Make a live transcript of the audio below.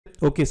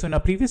Okay, so in our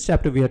previous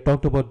chapter, we had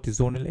talked about the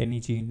zonal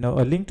NEG. Now,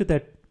 a link to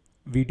that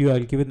video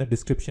I'll give in the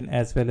description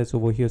as well as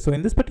over here. So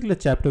in this particular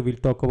chapter, we'll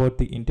talk about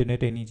the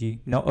internet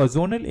NEG. Now, a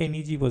zonal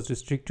NEG was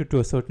restricted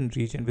to a certain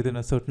region within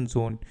a certain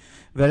zone,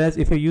 whereas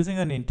if you're using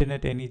an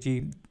internet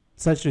NEG,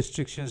 such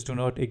restrictions do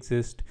not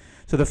exist.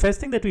 So the first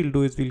thing that we'll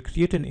do is we'll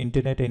create an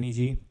internet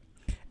NEG,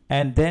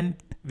 and then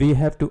we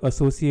have to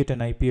associate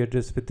an IP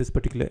address with this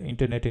particular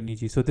internet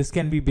NEG. So this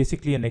can be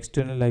basically an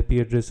external IP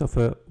address of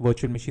a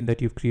virtual machine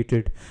that you've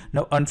created.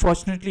 Now,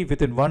 unfortunately,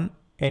 within one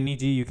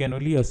NEG, you can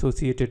only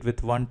associate it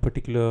with one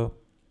particular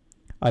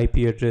IP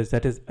address,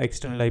 that is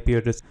external IP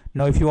address.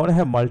 Now, if you want to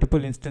have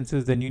multiple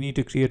instances, then you need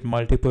to create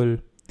multiple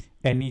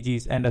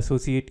NEGs and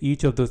associate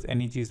each of those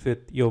NEGs with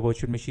your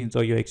virtual machines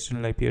or your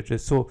external IP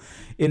address. So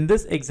in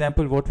this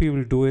example, what we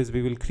will do is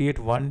we will create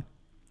one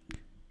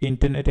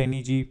internet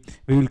NEG,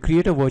 we will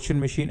create a virtual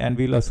machine, and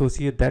we'll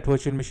associate that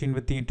virtual machine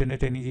with the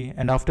internet NEG.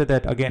 And after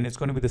that, again, it's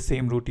going to be the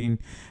same routine.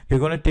 We're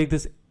going to take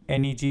this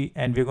NEG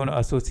and we're going to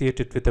associate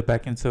it with the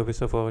backend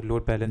service of our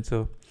load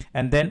balancer.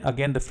 And then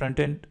again, the front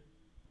end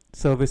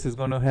service is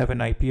going to have an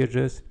IP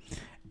address,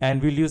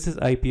 and we'll use this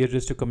IP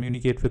address to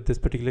communicate with this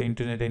particular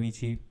internet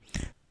NEG.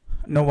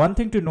 Now, one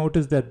thing to note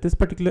is that this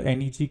particular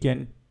NEG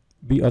can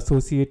be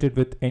associated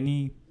with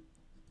any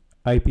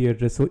IP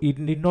address. So it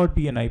need not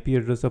be an IP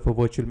address of a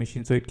virtual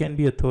machine. So it can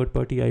be a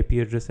third-party IP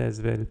address as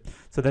well.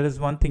 So that is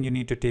one thing you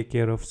need to take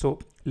care of. So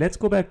let's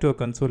go back to our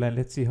console and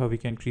let's see how we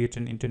can create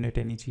an internet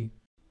NEG.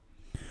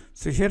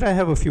 So here I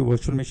have a few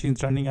virtual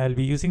machines running. I'll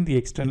be using the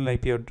external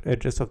IP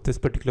address of this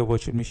particular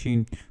virtual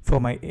machine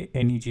for my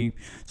NEG.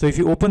 So if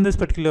you open this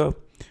particular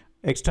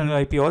external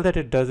IP, all that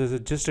it does is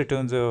it just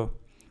returns a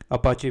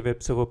Apache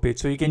web server page.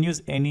 So you can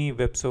use any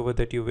web server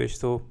that you wish.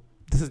 So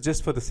this is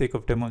just for the sake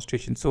of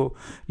demonstration. So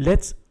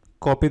let's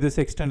copy this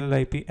external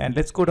IP and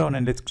let's go down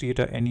and let's create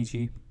a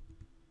NEG.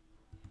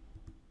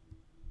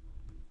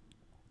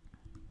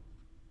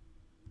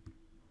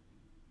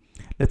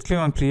 Let's click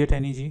on create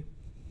NEG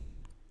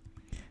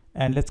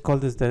and let's call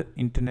this the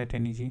internet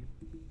NEG.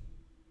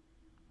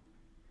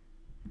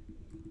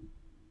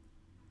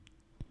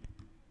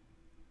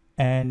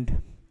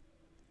 And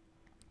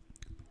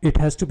it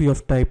has to be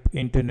of type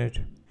internet.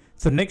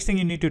 So next thing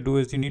you need to do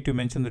is you need to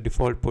mention the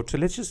default port. So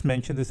let's just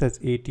mention this as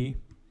 80.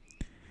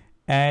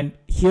 And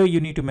here you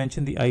need to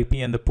mention the IP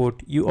and the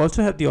port. You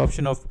also have the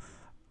option of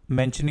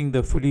mentioning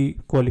the fully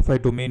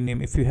qualified domain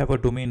name if you have a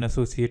domain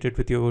associated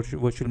with your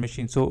virtual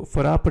machine. So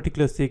for our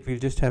particular sake, we'll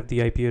just have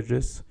the IP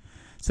address.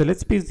 So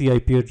let's paste the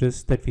IP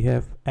address that we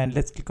have and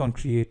let's click on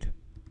create.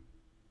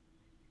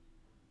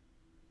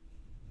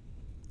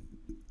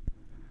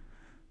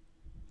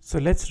 So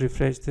let's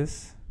refresh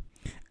this.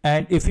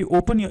 And if you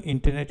open your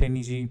internet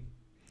NEG,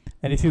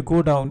 and if you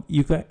go down,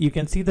 you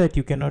can see that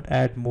you cannot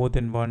add more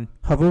than one.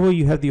 However,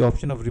 you have the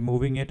option of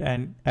removing it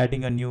and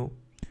adding a new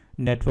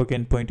network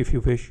endpoint if you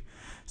wish.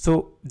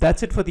 So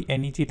that's it for the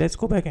NEG. Let's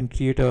go back and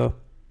create a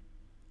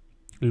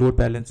load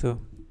balancer.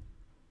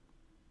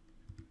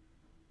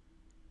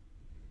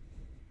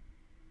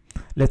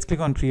 Let's click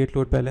on create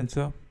load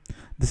balancer.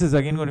 This is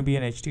again going to be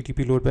an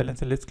HTTP load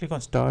balancer. Let's click on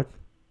start.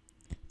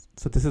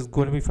 So this is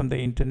going to be from the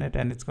internet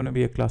and it's going to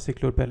be a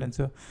classic load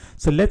balancer.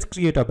 So let's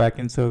create a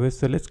backend service.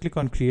 So let's click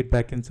on create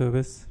backend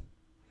service.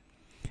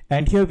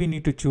 And here we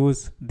need to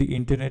choose the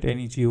internet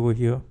NEG over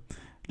here.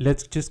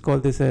 Let's just call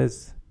this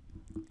as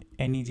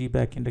NEG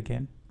backend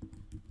again.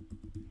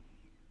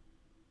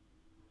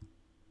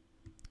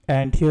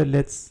 And here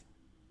let's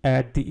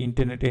add the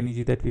internet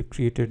NEG that we've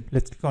created.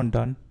 Let's click on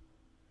done.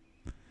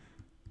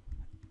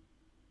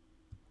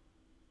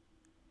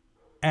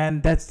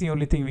 And that's the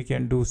only thing we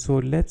can do. So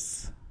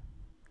let's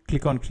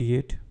click on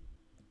create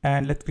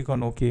and let's click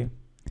on OK.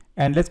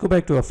 And let's go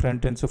back to our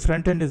front end. So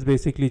front end is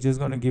basically just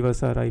going to give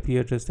us our IP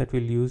address that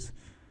we'll use.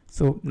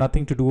 So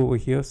nothing to do over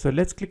here. So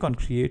let's click on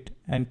create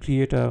and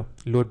create a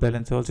load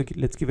balancer. Also,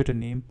 let's give it a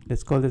name.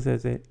 Let's call this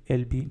as a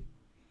LB.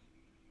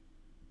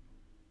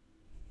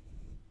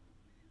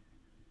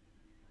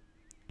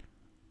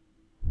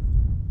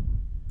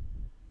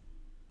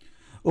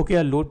 Okay,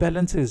 our load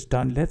balancer is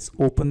done. Let's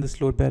open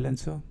this load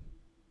balancer.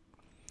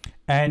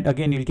 And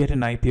again, you'll get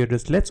an IP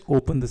address. Let's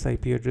open this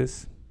IP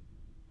address.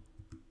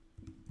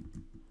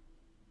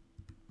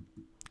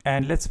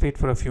 And let's wait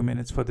for a few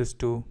minutes for this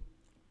to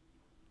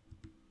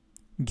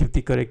give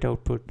the correct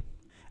output.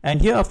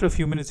 And here after a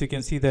few minutes, you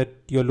can see that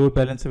your load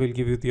balancer will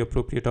give you the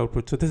appropriate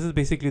output. So this is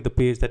basically the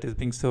page that is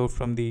being served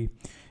from the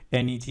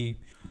NEG.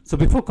 So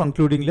before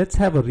concluding, let's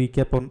have a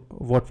recap on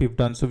what we've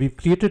done. So we've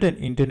created an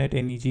internet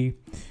NEG.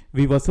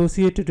 We've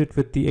associated it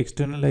with the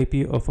external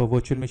IP of a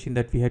virtual machine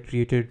that we had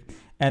created.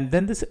 And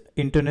then this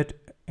internet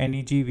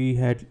NEG, we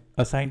had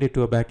assigned it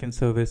to a backend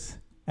service.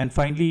 And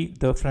finally,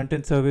 the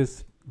front-end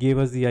service gave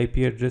us the IP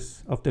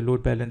address of the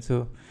load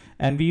balancer.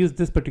 And we used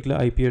this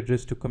particular IP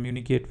address to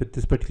communicate with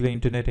this particular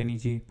internet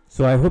NEG.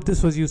 So I hope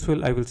this was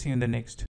useful. I will see you in the next.